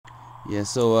Yeah,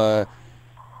 so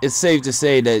it's safe to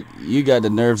say that you got the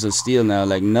nerves of steel now.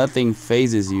 Like nothing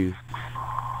phases you.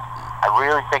 I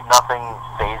really think nothing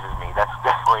phases me. That's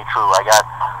definitely true. I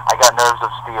got nerves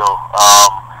of steel.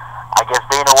 I guess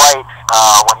Dana White,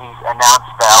 when he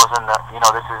announced that I was in the,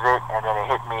 this is it, and then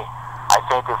it hit me, I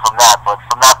fainted from that. But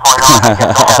from that point on, I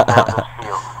guess I have nerves of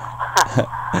steel.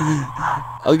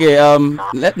 Okay,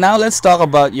 now let's talk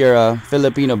about your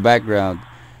Filipino background.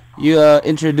 You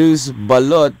introduced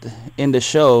Balot in the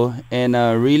show and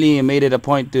really made it a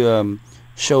point to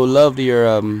show love to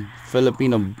your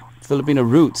Filipino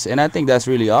roots, and I think that's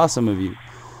really awesome of you.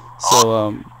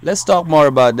 So let's talk more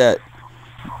about that.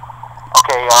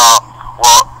 Okay,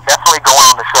 well, definitely going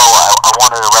on the show, I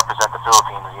wanted to represent the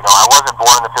Philippines. I wasn't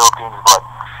born in the Philippines, but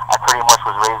I pretty much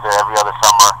was raised there every other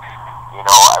summer.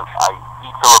 I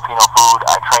eat Filipino food.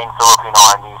 I train Filipino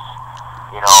armies.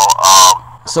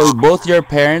 So both your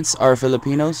parents are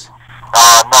Filipinos?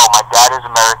 No, my dad is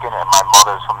American and my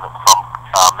mother's from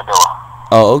Manila.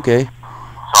 Oh, okay.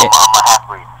 So I'm a half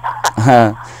breed.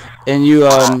 And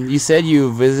you said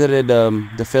you visited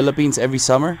the Philippines every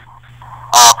summer?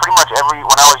 Pretty much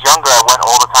when I was younger, I went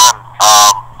all the time.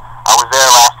 I was there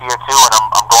last year too, and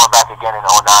I'm going back again in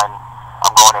 '09.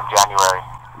 I'm going in January.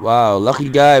 Wow, lucky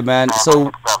guy, man. So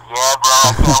yeah, bro,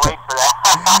 I can't wait for that.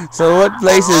 so what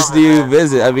places do you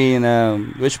visit? I mean,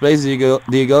 which places do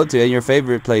you go to, and your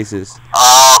favorite places?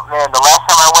 Man, the last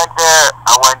time I went there,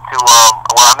 I went to well,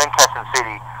 I'm in Quezon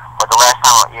City, but the last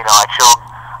time, I chilled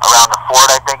around the fort,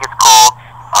 I think it's called.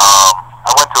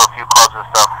 I went to a few clubs and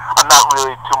stuff. I'm not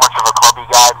really too much of a clubby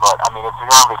guy, but I mean, if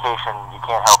you're on vacation, you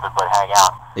can't help it but hang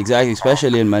out. Exactly,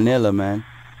 especially in Manila, man.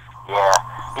 Yeah.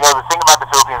 The thing about the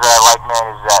Philippines that I like, man,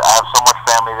 is that I have so much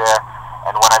family there,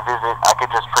 and when I visit, I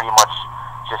could just pretty much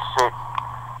just sit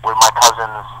with my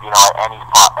cousins, at any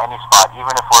spot,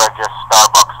 even if we're at just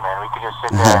Starbucks, man. We could just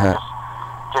sit there and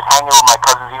just hanging with my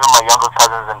cousins, even my younger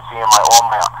cousins, and seeing all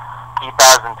my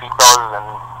titas and titos and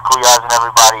kuyas and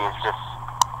everybody is just,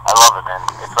 I love it, man.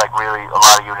 It's like really a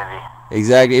lot of unity.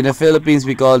 Exactly. In the Philippines,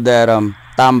 we call that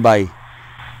tambay.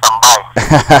 Tambay.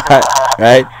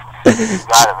 Right? You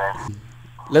got it, man.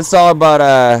 Let's talk about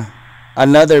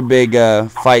another big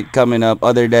fight coming up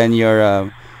other than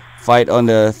your fight on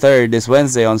the 3rd this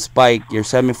Wednesday on Spike, your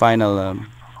semifinal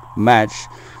match.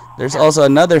 There's also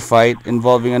another fight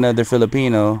involving another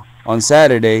Filipino on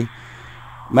Saturday,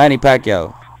 Manny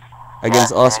Pacquiao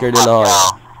against Oscar De La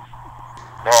Hoya.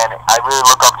 Man, I really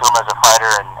look up to him as a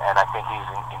fighter, and I think he's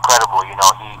incredible. He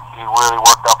really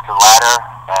worked up the ladder,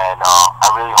 and I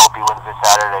really hope he wins this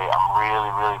Saturday. I'm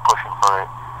really, really pushing for it.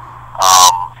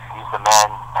 He's the man,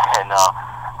 and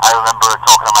I remember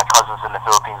talking to my cousins in the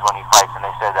Philippines when he fights, and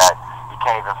they said that you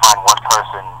can't even find one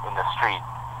person in the street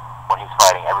when he's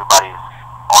fighting. Everybody's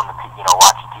on the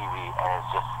watching TV, and it's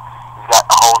just he's got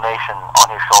a whole nation on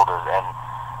his shoulders, and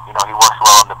he works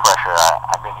well under pressure.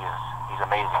 I think he's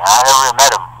amazing. I never even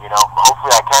met him.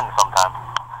 Hopefully I can sometime.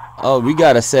 Oh, we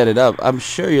gotta set it up. I'm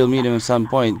sure you'll meet him at some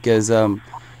point because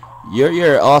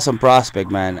you're an awesome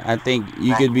prospect, man. I think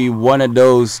you could be one of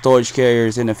those torch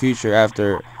carriers in the future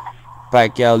after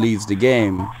Pacquiao leaves the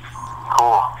game.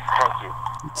 Cool. Thank you.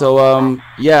 So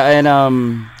yeah, and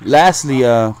lastly,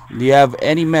 do you have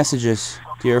any messages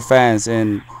to your fans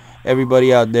and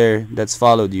everybody out there that's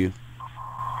followed you?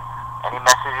 Any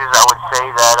messages? I would say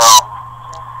that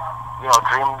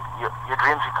your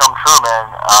dreams should come true, man.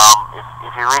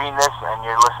 If you're reading this and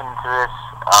you're listening to this,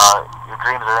 your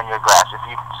dreams are in your grasp. If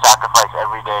you sacrifice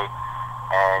every day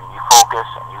and you focus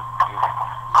and you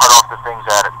cut off the things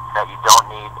that you don't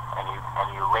need, and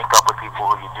you link up with people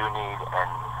who you do need, and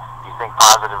you think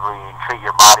positively and treat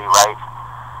your body right,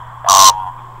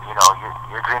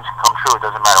 your dreams can come true. It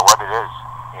doesn't matter what it is.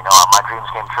 My dreams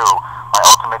came true. My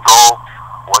ultimate goal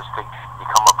was to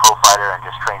become a pro fighter and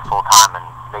just train full time and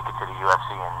make it to the UFC,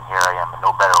 and here I am.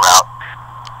 No better route.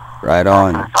 Right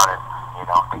on. I could have done it,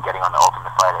 than getting on the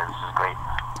Ultimate Fighter. This is great.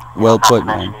 Well put,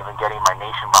 man. Even getting my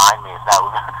nation behind me,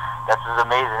 that's just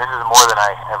amazing. This is more than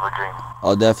I ever dreamed.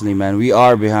 Oh, definitely, man. We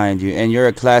are behind you, and you're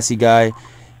a classy guy.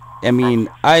 I mean,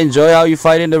 I enjoy how you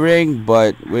fight in the ring,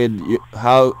 but with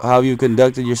how you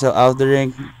conducted yourself out the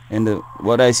ring and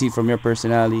what I see from your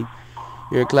personality,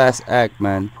 you're a class act,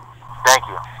 man. Thank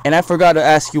you. And I forgot to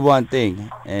ask you one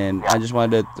thing, and I just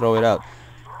wanted to throw it out.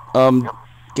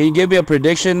 Can you give me a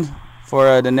prediction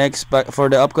for for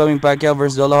the upcoming Pacquiao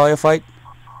versus De La Hoya fight?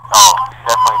 Oh,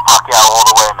 definitely Pacquiao all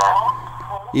the way, man.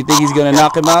 You think he's gonna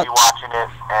knock him out? I'll be watching it,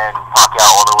 and Pacquiao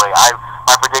all the way.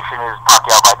 My prediction is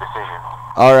Pacquiao by decision.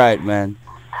 All right, man.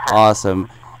 Awesome.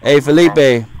 Hey,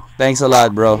 Felipe, thanks a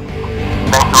lot, bro.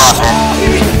 Thanks a lot,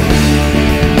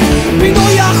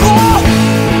 man.